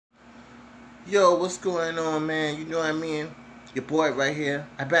Yo, what's going on, man? You know what I mean? Your boy right here.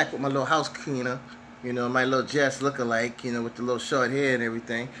 I back with my little house cleaner. You know, my little Jess lookalike. You know, with the little short hair and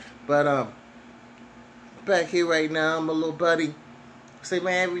everything. But back here right now, my little buddy. Say,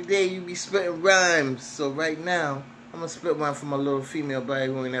 man, every day you be spitting rhymes. So right now, I'm gonna spit one for my little female buddy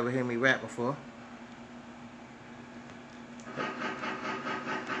who ain't never heard me rap before.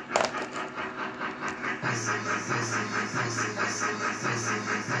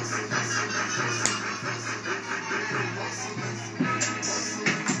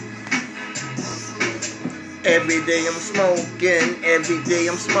 Every day I'm smoking, every day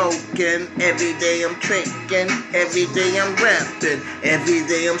I'm smoking, every day I'm tricking, every day I'm rapping, every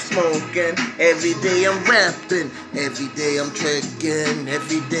day I'm smoking, every day I'm rapping, every day I'm tricking,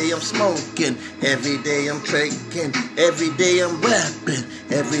 every day I'm smoking, every day I'm tricking, every day I'm rapping,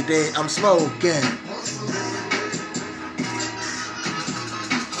 every day I'm smoking.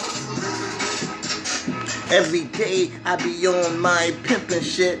 Every day I be on my pimpin'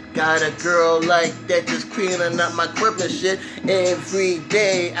 shit. Got a girl like that just cleaning up my crib and shit. Every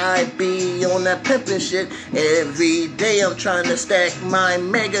day I be on that pimpin' shit. Every day I'm trying to stack my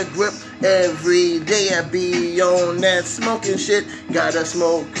mega grip. Every day I be on that smoking shit. Gotta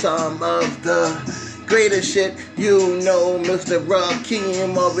smoke some of the greatest shit. You know Mr.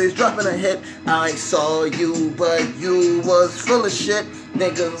 Rakeem always dropping a hit. I saw you, but you was full of shit.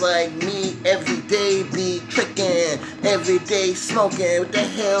 Niggas like me every day be tricking, every day smoking. What the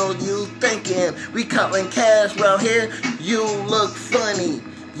hell you thinking? We counting cash round here, you look funny.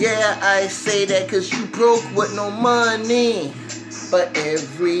 Yeah, I say that cause you broke with no money. But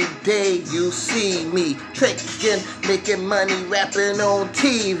every day you see me tricking, making money, rapping on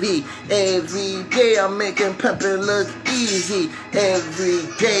TV. Every day I'm making pimpin' look easy. Every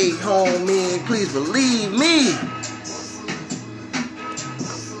day, homie, please believe me.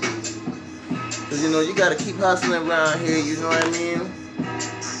 Cause you know, you gotta keep hustling around here, you know what I mean?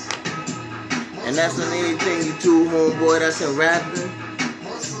 And that's in anything you do, homeboy, that's in rapping,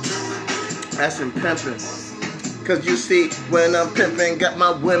 that's in pimping. Cause you see, when I'm pimping, got my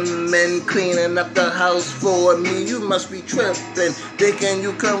women cleaning up the house for me. You must be tripping, thinking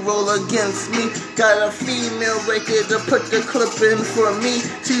you can roll against me. Got a female right there to put the clip in for me.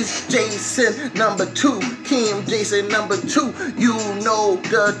 She's Jason number 2, Kim Jason number 2. You know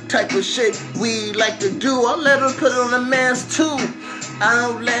the type of shit we like to do. I'll let her put on a mask too.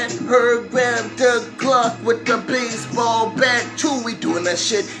 I'll let her grab the Glock with the baseball bat too. We doing that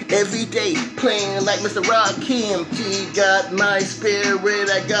shit every day, playing like Mr. Rakeem. She got my spirit,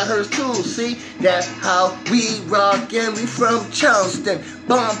 I got hers too. See, that's how we rockin'. We from Charleston,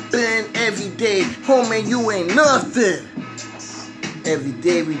 bumpin' every day. Homie, you ain't nothing. Every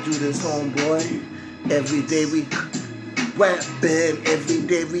day we do this, homeboy. Every day we rapping, every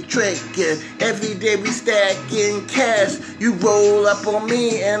day we tricking, every day we stacking cash. You roll up on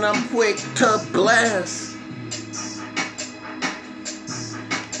me and I'm quick to blast.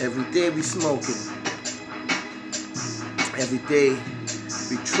 Every day we smoking, every day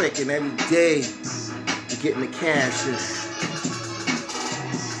we tricking, every day we getting the cash.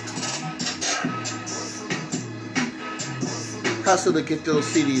 Hustle to get those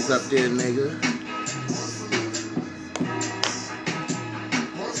CDs up there, nigga.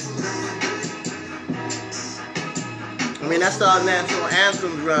 I mean, that's our national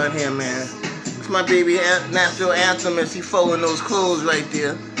anthems around here, man. It's my baby national anthem, and she folding those clothes right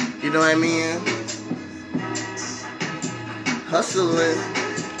there. You know what I mean? Hustling.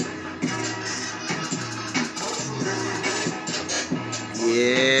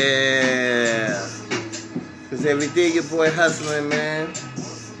 Yeah. Cause every day your boy hustling, man.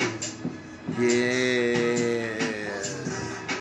 Yeah.